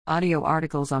Audio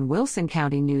articles on Wilson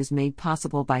County News made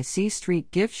possible by C Street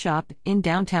Gift Shop in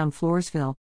downtown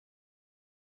Floresville.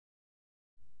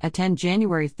 Attend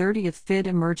January 30th FID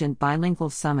Emergent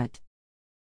Bilingual Summit.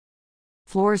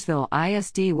 Floresville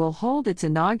ISD will hold its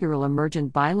inaugural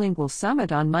Emergent Bilingual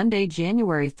Summit on Monday,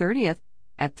 January 30th,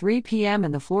 at 3 p.m.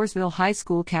 in the Floresville High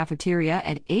School cafeteria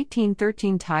at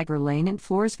 1813 Tiger Lane in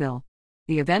Floresville.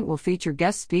 The event will feature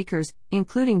guest speakers,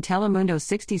 including Telemundo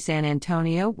 60 San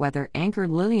Antonio weather anchor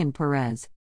Lillian Perez.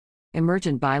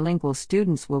 Emergent bilingual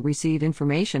students will receive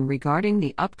information regarding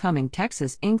the upcoming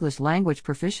Texas English Language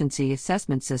Proficiency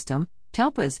Assessment System,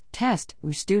 TELPAS, test,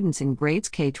 which students in grades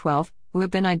K-12, who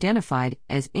have been identified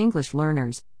as English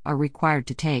learners, are required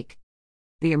to take.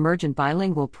 The Emergent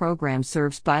Bilingual program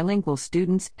serves bilingual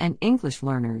students and English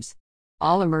learners.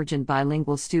 All Emergent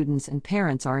Bilingual students and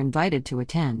parents are invited to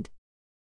attend.